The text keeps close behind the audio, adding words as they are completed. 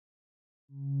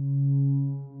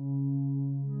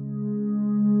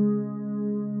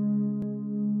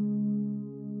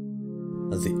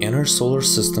The inner solar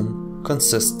system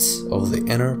consists of the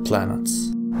inner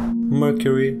planets: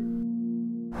 Mercury,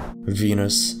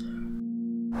 Venus,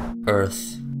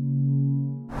 Earth,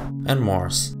 and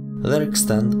Mars that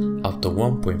extend up to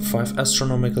 1.5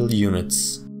 astronomical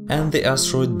units, and the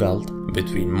asteroid belt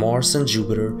between Mars and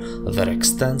Jupiter that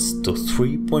extends to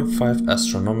 3.5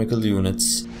 astronomical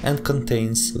units and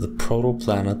contains the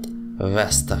protoplanet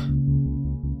Vesta.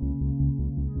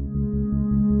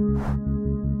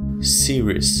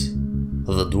 Ceres,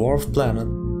 the dwarf planet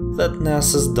that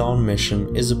NASA's Dawn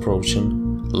mission is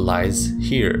approaching, lies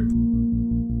here.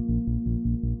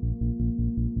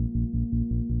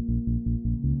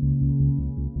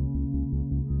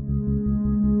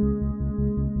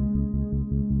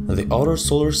 The outer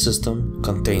solar system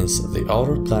contains the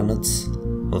outer planets,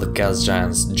 the gas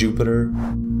giants Jupiter,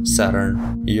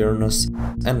 Saturn, Uranus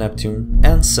and Neptune,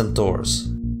 and Centaurs,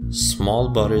 small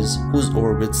bodies whose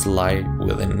orbits lie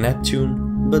within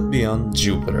Neptune but beyond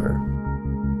Jupiter.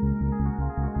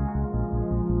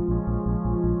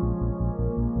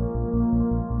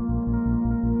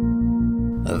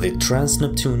 The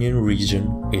Trans-Neptunian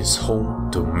region is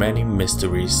home to many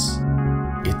mysteries.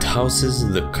 It houses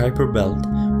the Kuiper Belt,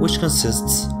 which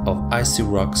consists of icy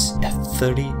rocks at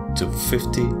 30 to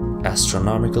 50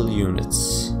 astronomical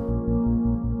units.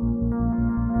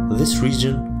 This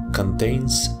region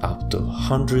contains up to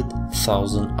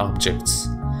 100,000 objects,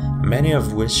 many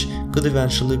of which could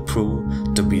eventually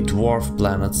prove to be dwarf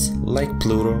planets like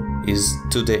Pluto is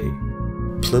today.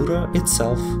 Pluto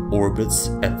itself orbits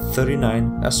at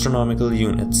 39 astronomical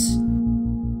units.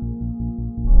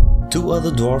 Two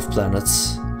other dwarf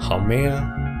planets,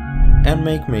 Haumea and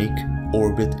Makemake,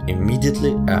 orbit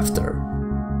immediately after.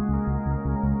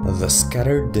 The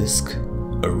scattered disk,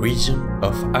 a region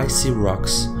of icy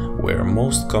rocks where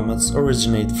most comets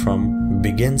originate from,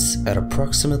 begins at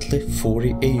approximately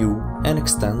 40 AU and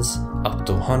extends up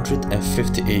to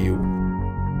 150 AU.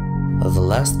 The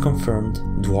last confirmed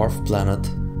dwarf planet,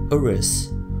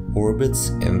 Eris, orbits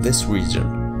in this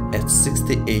region at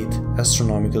 68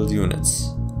 astronomical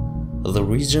units. The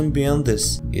region beyond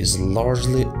this is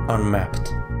largely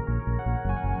unmapped.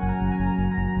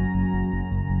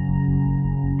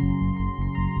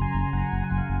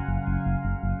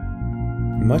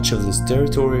 Much of this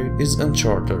territory is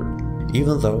uncharted,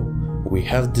 even though we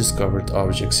have discovered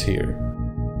objects here.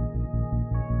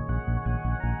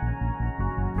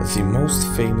 The most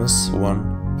famous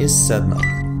one is Sedna,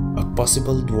 a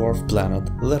possible dwarf planet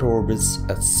that orbits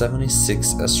at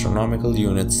 76 astronomical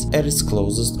units at its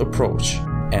closest approach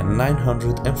and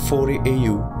 940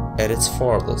 AU at its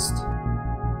farthest.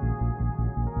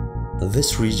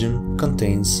 This region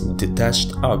contains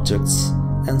detached objects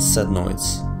and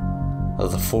sednoids.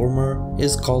 The former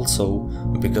is called so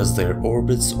because their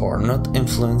orbits are not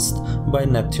influenced by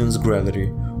Neptune's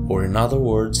gravity, or in other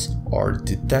words, are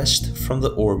detached from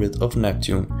the orbit of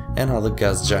Neptune and other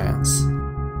gas giants.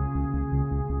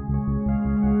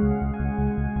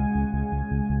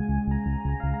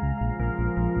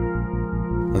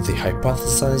 The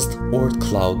hypothesized Oort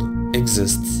cloud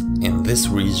exists in this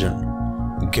region,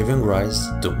 giving rise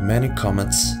to many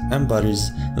comets and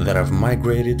bodies that have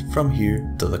migrated from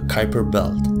here to the Kuiper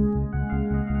Belt.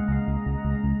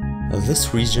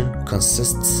 This region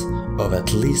consists of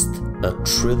at least 1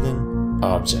 trillion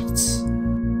objects.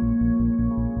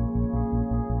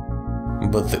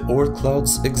 But the Oort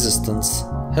cloud's existence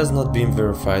has not been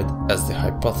verified as the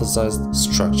hypothesized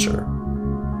structure.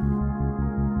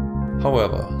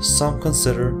 However, some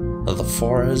consider the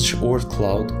far-edge Oort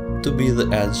cloud to be the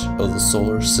edge of the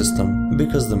solar system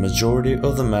because the majority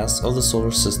of the mass of the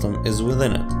solar system is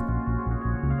within it.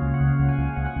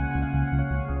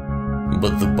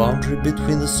 But the boundary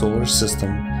between the solar system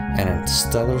and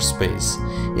interstellar space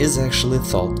is actually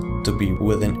thought to be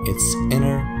within its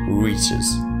inner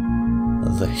reaches,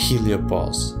 the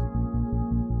heliopause.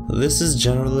 This is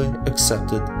generally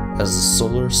accepted as the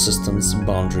solar system's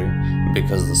boundary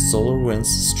because the solar wind's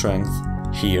strength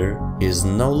here is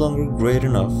no longer great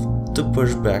enough to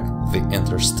push back the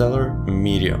interstellar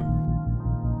medium.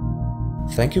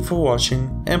 Thank you for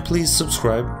watching, and please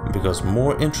subscribe because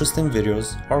more interesting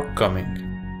videos are coming.